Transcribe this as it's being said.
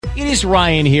It is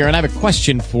Ryan here, and I have a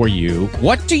question for you.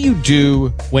 What do you do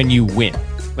when you win?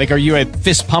 Like, are you a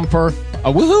fist pumper,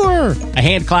 a woohooer, a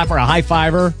hand clapper, a high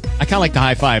fiver? I kind of like the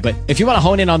high five, but if you want to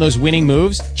hone in on those winning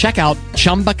moves, check out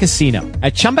Chumba Casino.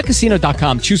 At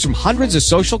ChumbaCasino.com, choose from hundreds of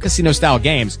social casino-style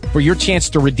games for your chance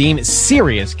to redeem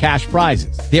serious cash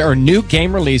prizes. There are new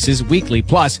game releases weekly,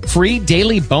 plus free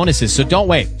daily bonuses. So don't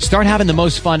wait. Start having the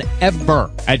most fun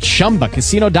ever at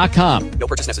ChumbaCasino.com. No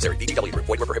purchase necessary. VGW. Void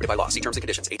where prohibited by law. See terms and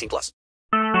conditions. 18 plus.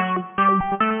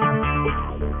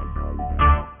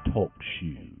 Talk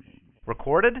shoes.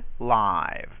 Recorded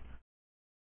live.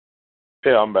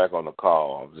 Yeah, I'm back on the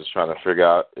call. I'm just trying to figure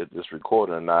out if it's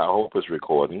recording or not. I hope it's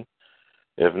recording.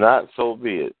 If not, so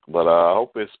be it. But I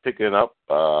hope it's picking up.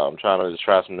 I'm trying to just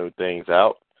try some new things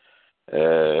out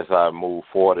as I move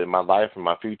forward in my life and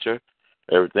my future.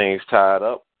 Everything's tied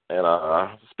up.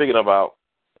 And speaking about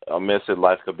a messy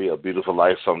life could be a beautiful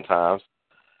life sometimes.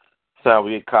 Sometimes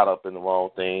we get caught up in the wrong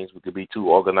things. We could be too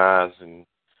organized, and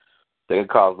they can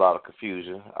cause a lot of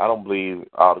confusion. I don't believe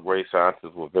all the great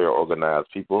scientists were very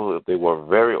organized people. If they were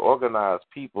very organized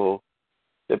people,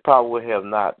 they probably would have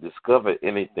not discovered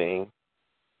anything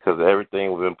because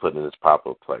everything would have been put in its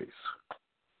proper place.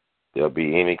 There'll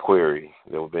be any query.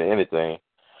 There will be anything.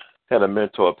 Had a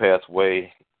mentor pass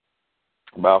away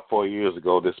about 4 years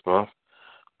ago this month.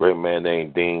 A great man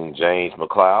named Dean James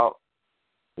McLeod.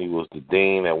 He was the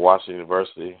dean at Washington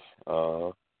University,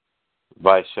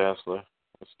 vice chancellor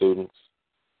of students,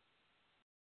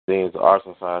 deans of arts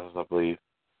and sciences, I believe,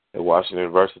 at Washington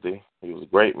University. He was a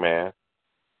great man,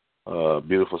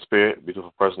 beautiful spirit,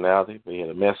 beautiful personality, but he had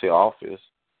a messy office.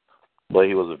 But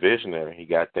he was a visionary. He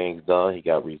got things done. He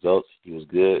got results. He was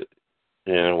good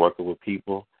in working with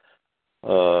people.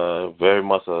 Very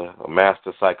much a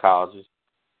master psychologist,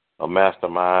 a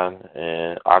mastermind,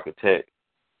 and architect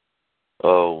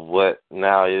of what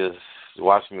now is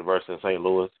Washington University in St.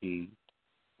 Louis. He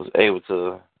was able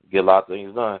to get a lot of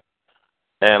things done.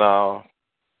 And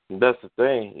that's the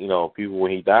thing. You know, people,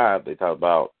 when he died, they talk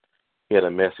about he had a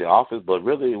messy office, but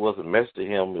really it wasn't messy to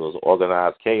him. It was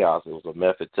organized chaos. It was a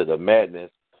method to the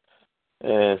madness.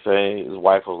 And saying his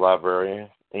wife was a librarian,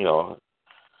 you know,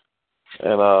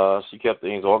 and she kept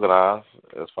things organized,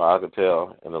 as far as I could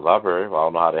tell, in the library. I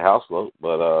don't know how the house looked,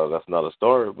 but that's another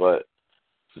story. But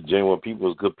it's genuine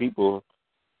people, it's good people.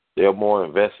 They're more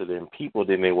invested in people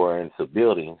than they were into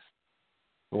buildings.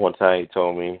 One time he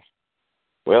told me,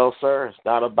 well, sir, it's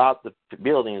not about the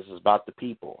buildings, it's about the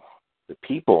people. The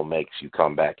people makes you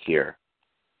come back here.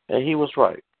 And he was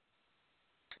right.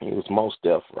 He was most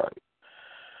deaf right.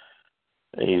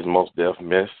 And he's most deaf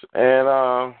missed.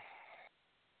 And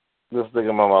just thinking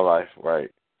about my life, right?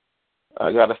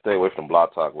 I got to stay away from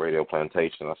Blog Talk Radio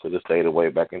Plantation. I should have stayed away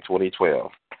back in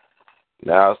 2012.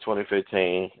 Now it's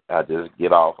 2015. I just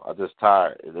get off. I just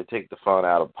tired. They take the fun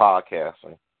out of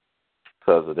podcasting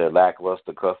because of their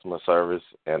lackluster customer service,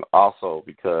 and also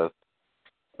because,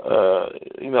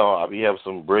 you know, I be having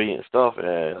some brilliant stuff,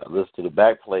 and I listen to the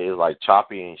back plays like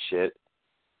choppy and shit.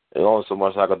 There's only so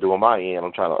much I can do on my end.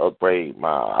 I'm trying to upgrade my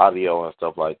audio and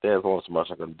stuff like that. There's only so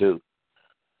much I can do.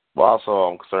 But also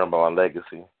I'm concerned about my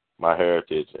legacy, my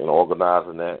heritage, and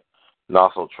organizing that, and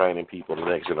also training people, the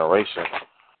next generation.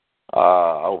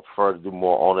 I would prefer to do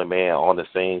more on-demand,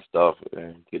 on-the-scene stuff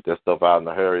and get that stuff out in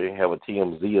a hurry, have a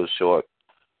TMZ of short,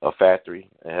 a factory,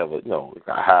 and have a, you know,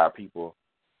 I hire people,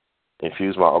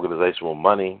 infuse my organization with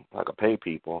money, I can pay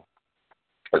people,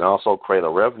 and also create a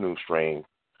revenue stream,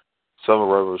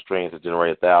 several revenue streams that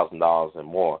generate $1,000 and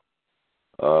more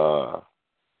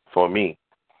for me.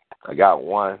 I got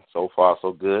one. So far,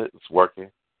 so good. It's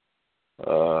working. But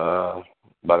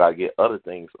I got to get other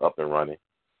things up and running.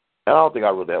 And I don't think I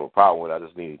really have a problem with it. I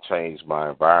just need to change my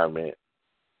environment.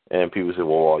 And people say,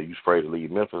 well, are you afraid to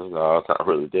leave Memphis? No, it's not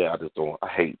really there. I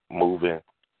hate moving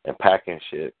and packing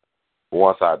shit. But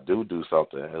once I do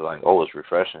something, it's like, oh, it's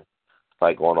refreshing. It's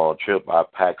like going on a trip. I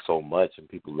pack so much and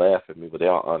people laugh at me, but they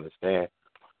don't understand.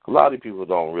 A lot of people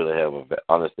don't really have an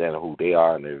understanding of who they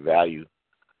are and their value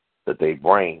that they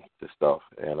bring to stuff.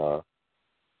 And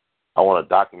I want to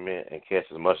document and catch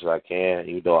as much as I can,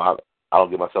 even though I don't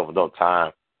give myself enough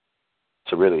time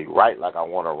to really write like I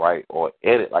want to write or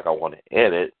edit like I want to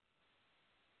edit.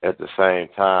 At the same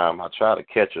time, I try to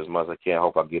catch as much as I can. I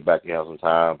hope I get back and have some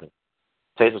time and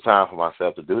take some time for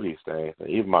myself to do these things. And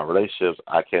even my relationships,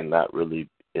 I cannot really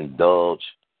indulge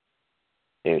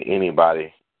in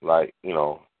anybody like, you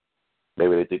know,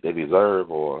 maybe they think they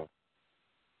deserve, or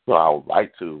you know, I would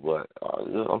like to, but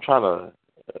I'm trying to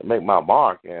make my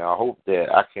mark, and I hope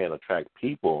that I can attract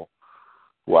people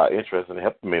who are interested in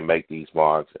helping me make these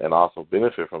marks and also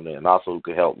benefit from that, and also who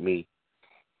can help me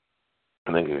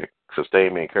and they can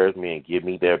sustain me, encourage me, and give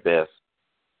me their best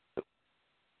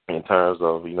in terms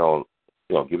of,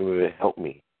 giving me to help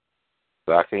me.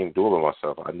 So I can't do it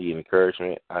myself. I need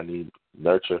encouragement. I need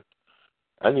nurture.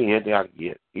 I need anything I can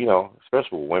get,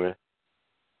 especially with women.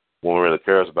 Woman really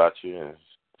cares about you and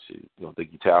she think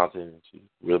you're talented and she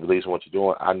really believes in what you're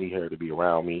doing. I need her to be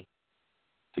around me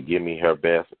to give me her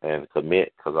best and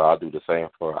commit, because I'll do the same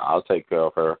for her. I'll take care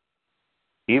of her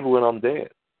even when I'm dead.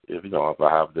 If I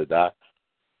have to die,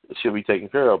 she'll be taken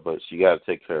care of, but she got to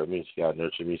take care of me. She got to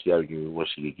nurture me. She got to give me what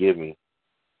she can give me.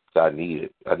 So I need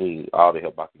it. I need all the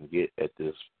help I can get at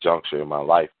this juncture in my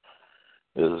life.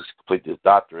 Is complete this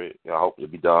doctorate. I hope to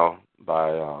be done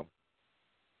by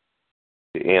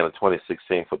the end of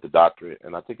 2016 for the doctorate,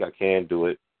 and I think I can do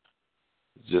it.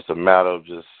 It's just a matter of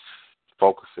just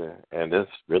focusing, and this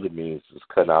really means just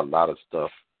cutting out a lot of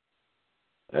stuff.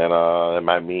 And it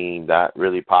might mean not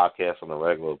really podcasts on the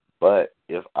regular, but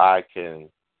if I can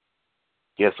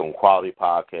get some quality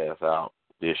podcasts out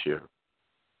this year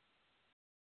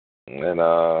and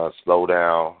slow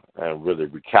down and really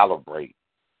recalibrate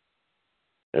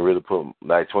and really put,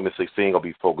 like 2016, I'll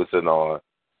be focusing on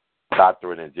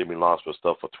doctorate and Jimmy Lunsford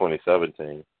stuff for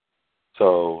 2017.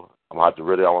 So I want to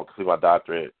complete my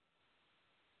doctorate,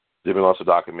 Jimmy Lunsford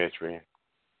documentary,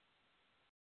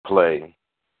 play,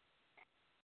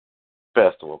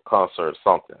 festival, concert,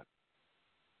 something.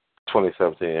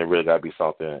 2017, it really got to be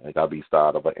something. It got to be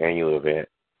started of an annual event,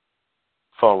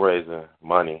 fundraising,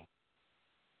 money.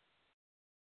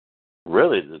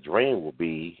 Really, the dream will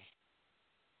be,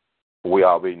 We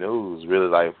All Be News, really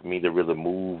like for me to really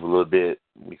move a little bit,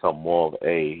 become more of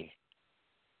a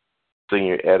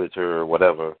senior editor or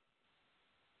whatever,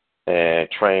 and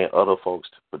train other folks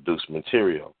to produce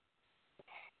material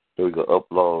so we can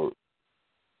upload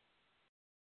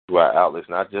to our outlets,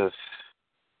 not just,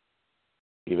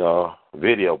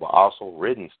 video, but also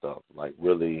written stuff, like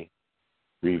really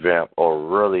revamp or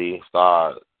really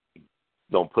start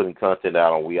putting content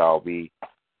out on We All Be.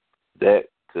 That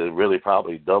could really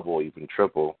probably double, even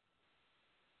triple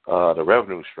the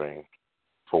revenue stream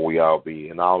for We All Be.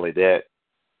 And not only that,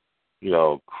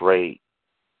 create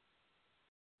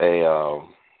a,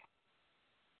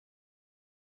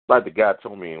 like the guy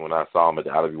told me when I saw him at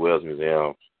the Ivy Wells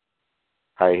Museum,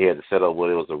 how he had to set up what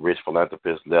it was a rich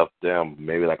philanthropist left them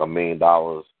maybe like $1 million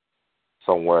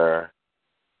somewhere.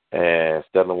 And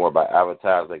instead of worry about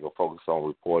advertising, they can focus on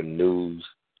reporting news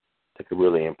that could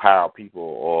really empower people,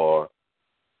 or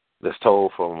that's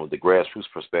told from the grassroots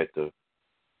perspective.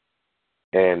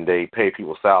 And they pay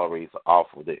people salaries off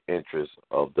of the interest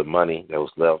of the money that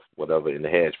was left, whatever, in the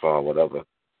hedge fund, whatever.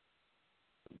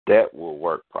 That will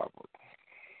work properly.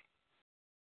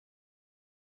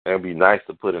 It would be nice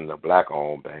to put in a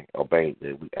black-owned bank, a bank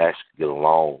that we actually get a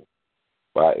loan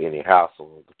by any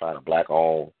household, to find a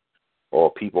black-owned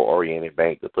or people-oriented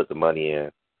bank to put the money in,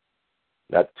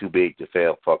 not too big to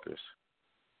fail fuckers.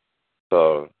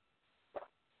 So,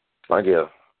 I guess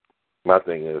my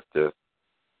thing is to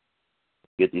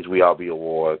get these We All Be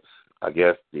awards. I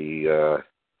guess We All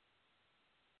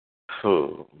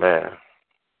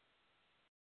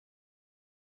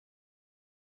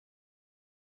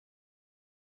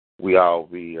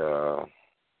Be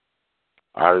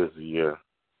Artist of the Year.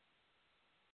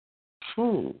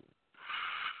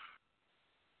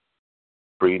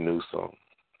 Bree Newsome.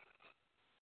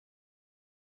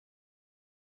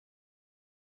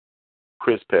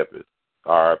 Chris Peppers,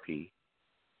 R.I.P.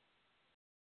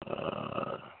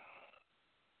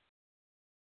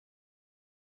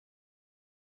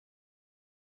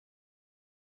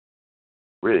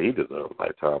 Really, he deserves a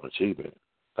lifetime achievement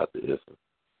after Issa.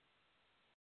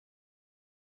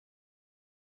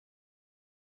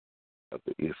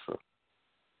 After Issa.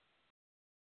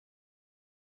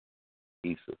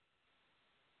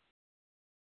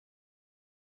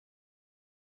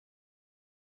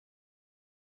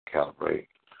 Calibrate.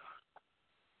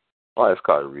 Oh, it's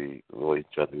Scotty Reed. Really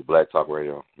trying to do Black Talk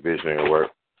Radio, visionary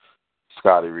work.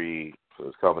 Scotty Reed for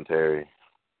his commentary.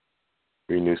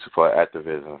 Bree Newsome for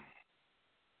activism.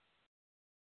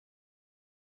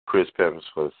 Chris Peppers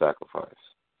for the sacrifice.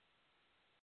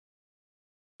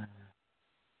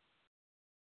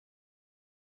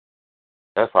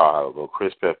 That's how I would go.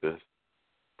 Chris Peppers,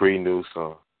 Bree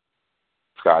Newsome,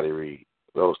 Scotty Reed.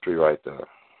 Those three right there.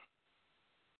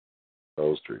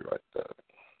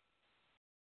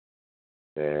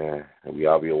 Yeah, and We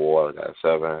All Be Awards. I got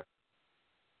 7.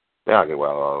 Then I get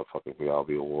well all the fucking We All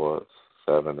Be Awards.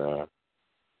 7 there.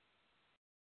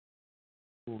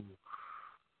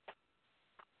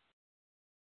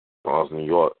 I was in New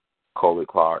York. Coley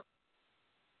Clark.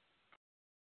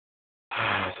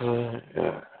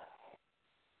 Yeah.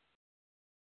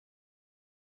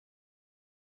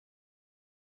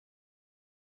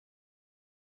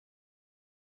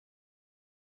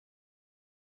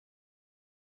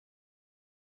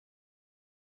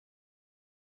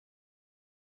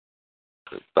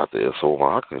 Dr. Issa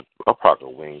one. I probably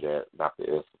could wing that, Dr.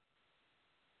 Issa.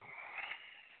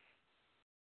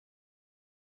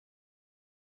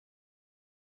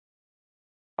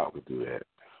 I would do that.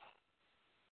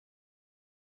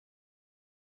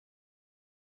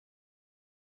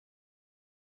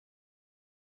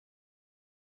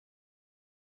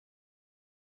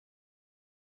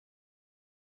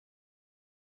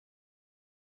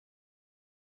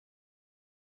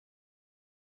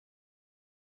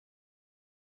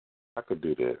 I could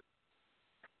do that.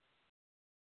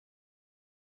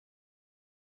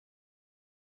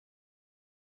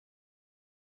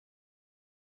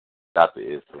 Dr.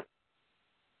 Issa,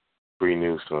 Bree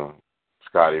Newsom,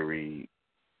 Scotty Reed,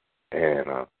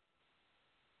 and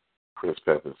Chris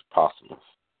Pepper's Posthumous.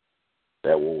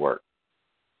 That will work.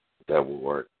 That will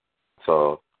work.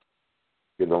 So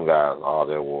give them guys all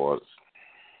their awards.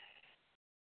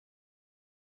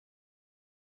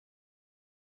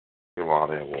 Give them all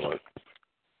their awards.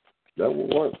 That will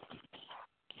work.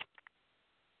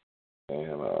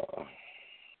 And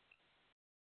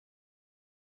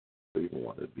we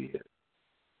want to be it.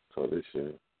 So this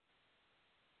year.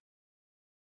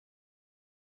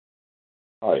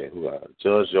 Oh yeah, who got it?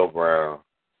 Judge Joe Brown,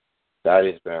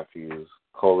 Thaddeus Matthews,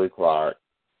 Coley Clark.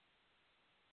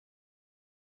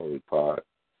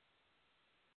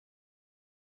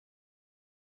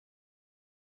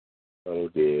 So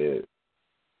did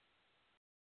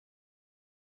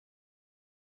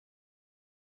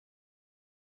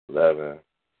 11.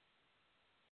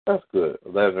 That's good.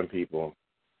 11 people.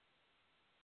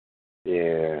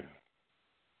 Yeah.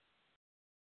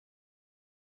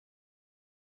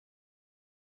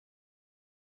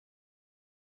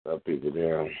 Some people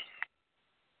there.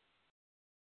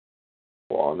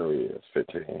 Ornery is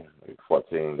 15. Like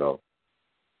 14 though.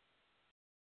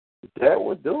 That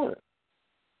would do it.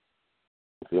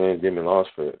 If you ain't give me lost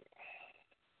for it.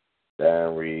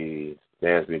 Dan Reed,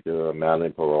 Dan Speaker,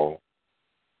 Madeline Perot,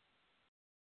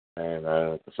 and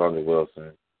Cassandra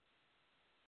Wilson,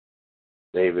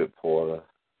 David Porter.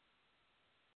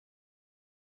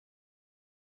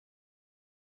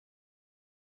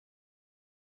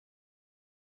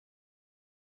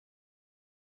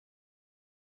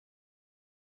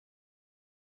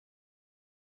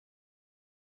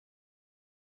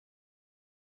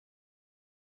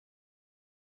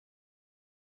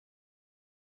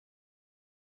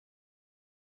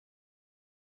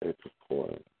 David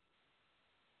Porter.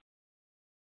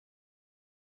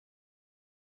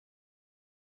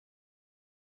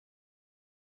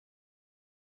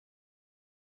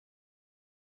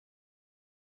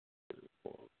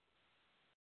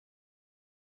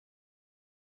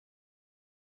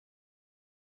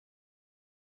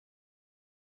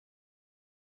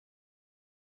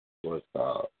 What's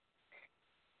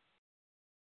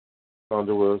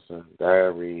Cassandra Wilson,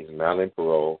 Dan Reed, Madeline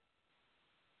Perot,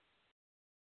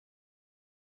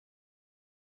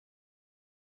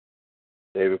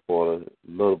 David Porter,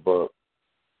 Little Buck,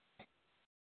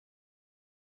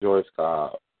 Joyce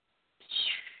Cobb.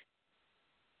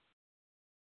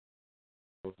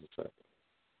 What's the second?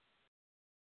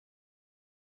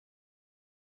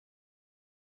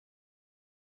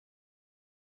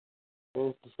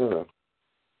 What's the center?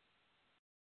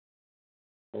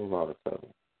 What's not the center?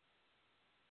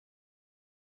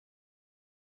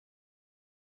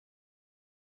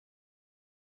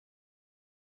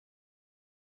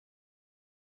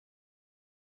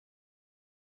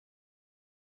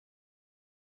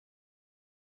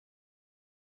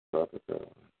 Not the center.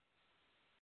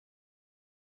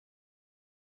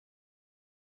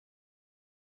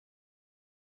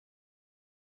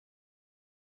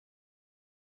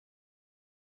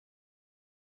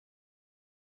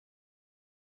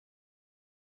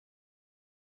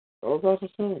 What's not the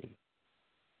center?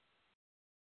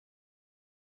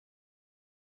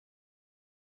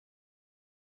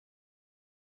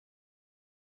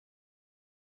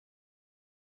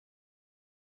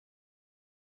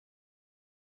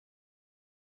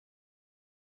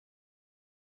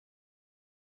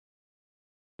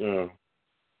 Yeah.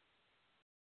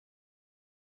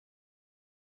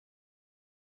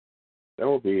 That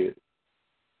would be it.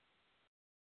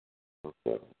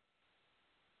 Okay.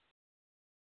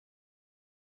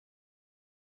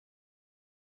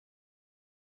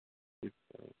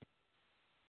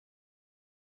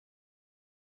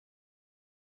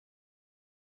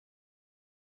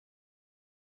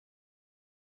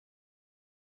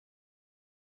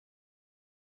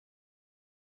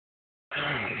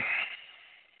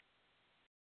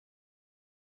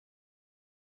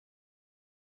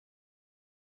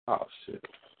 Oh shit.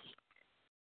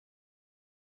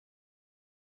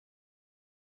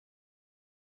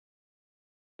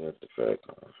 That's the fact.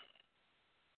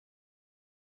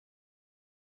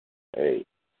 Hey,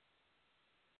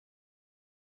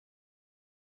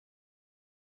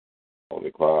 on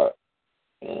the clock.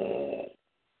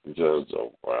 Judge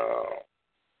Brown.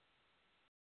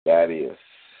 That is.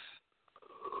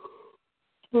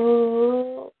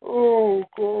 Oh,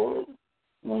 God.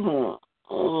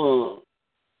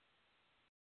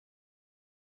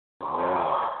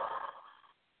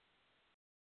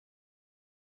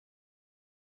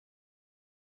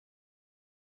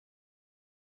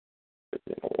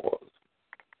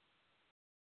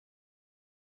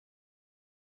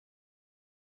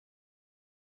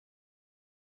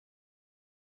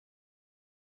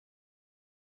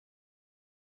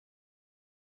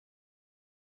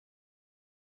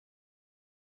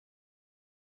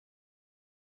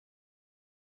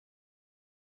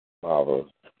 Marvelous.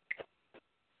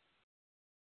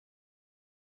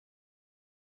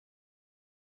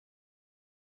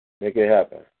 Make it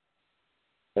happen.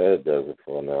 That does it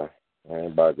for now. I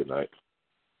ain't by good night.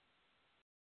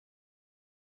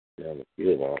 Yeah, I'm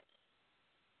feel on.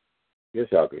 Guess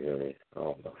y'all can hear me. I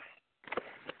don't know.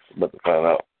 About to find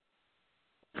out.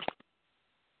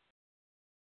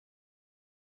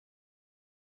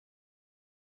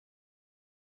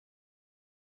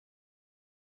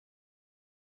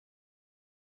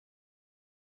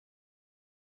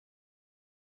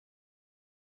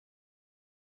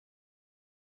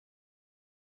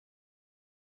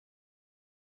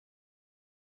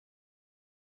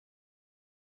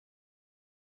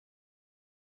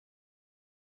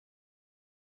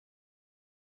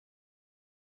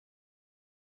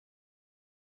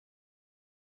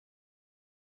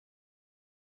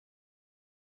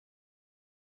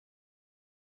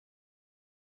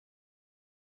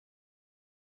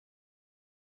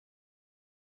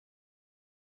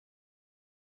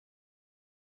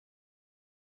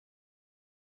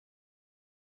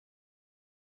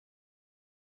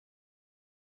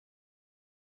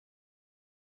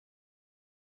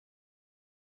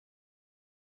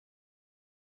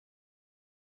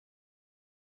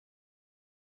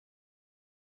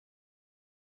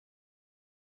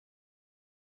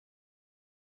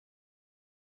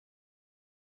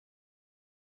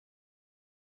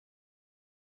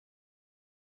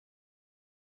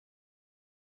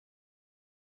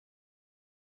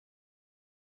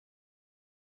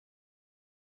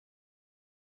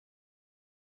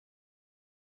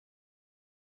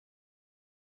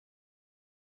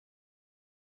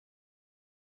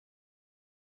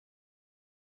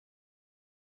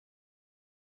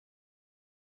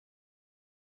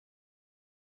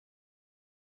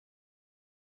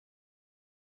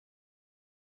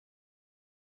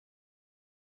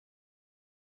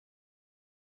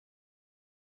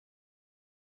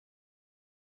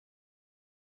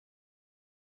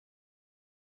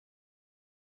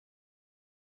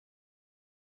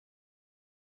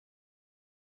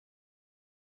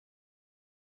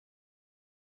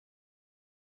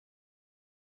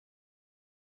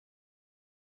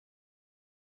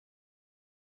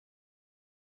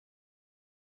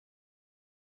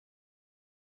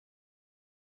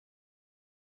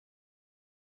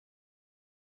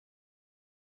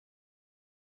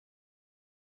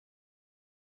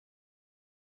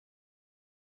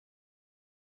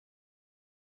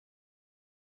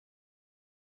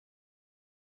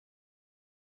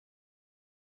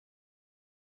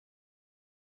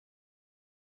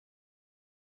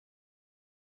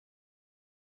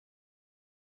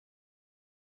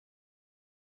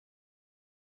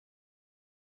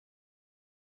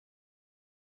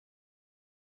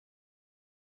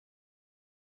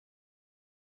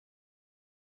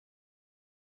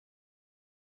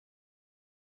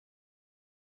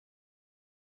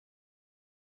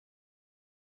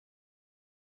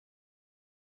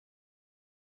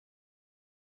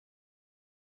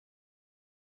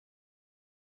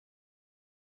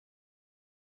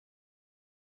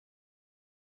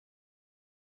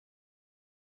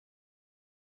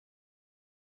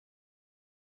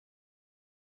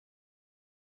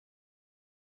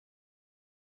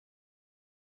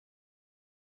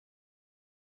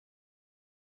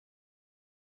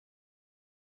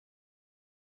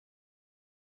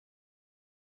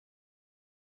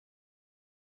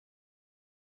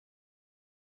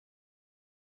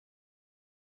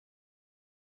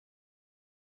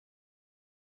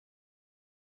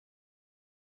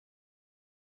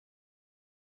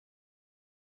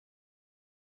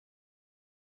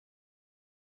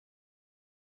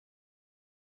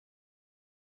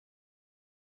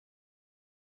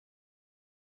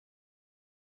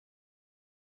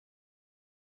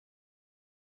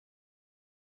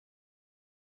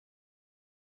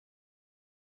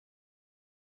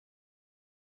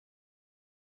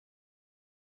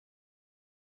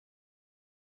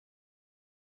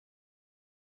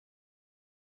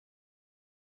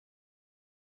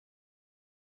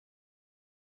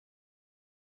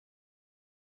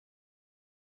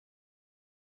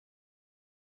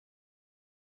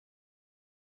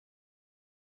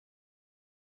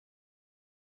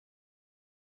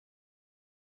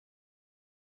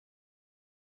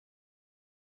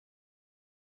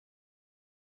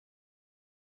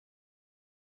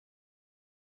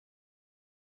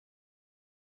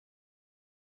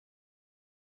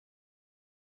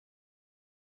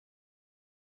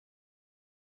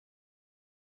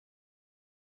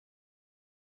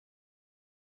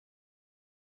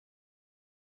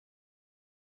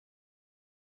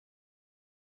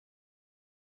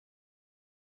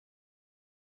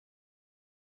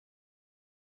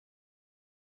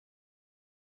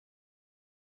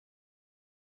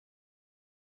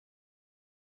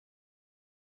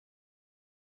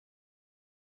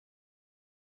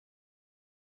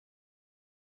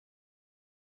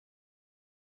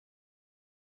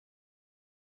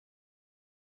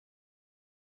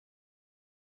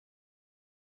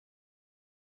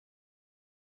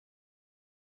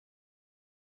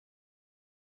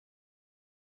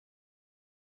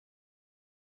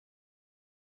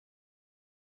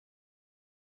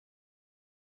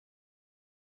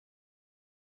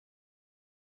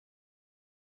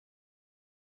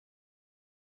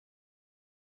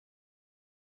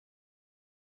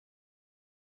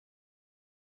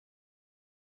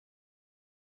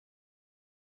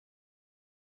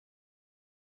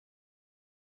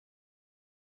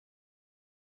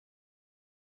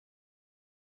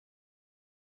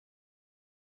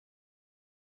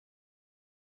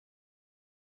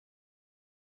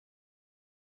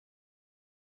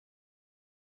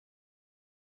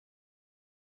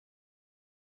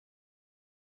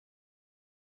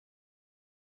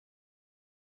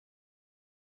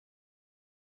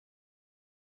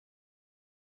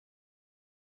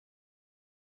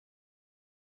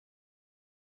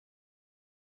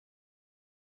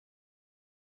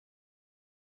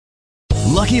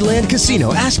 Lucky Land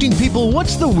Casino, asking people,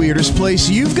 what's the weirdest place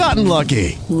you've gotten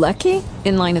lucky? Lucky?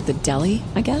 In line at the deli,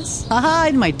 I guess? Aha,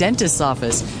 in my dentist's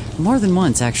office. More than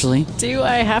once, actually. Do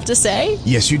I have to say?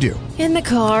 Yes, you do. In the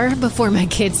car before my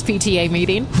kids' PTA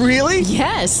meeting. Really?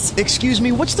 Yes. Excuse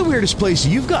me, what's the weirdest place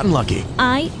you've gotten lucky?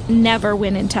 I never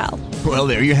win and tell. Well,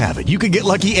 there you have it. You can get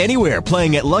lucky anywhere,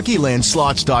 playing at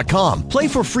LuckyLandSlots.com. Play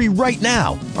for free right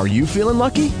now. Are you feeling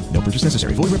lucky? No purchase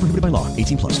necessary. Void where prohibited by law.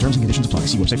 18+. Terms and conditions apply.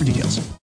 See website for details.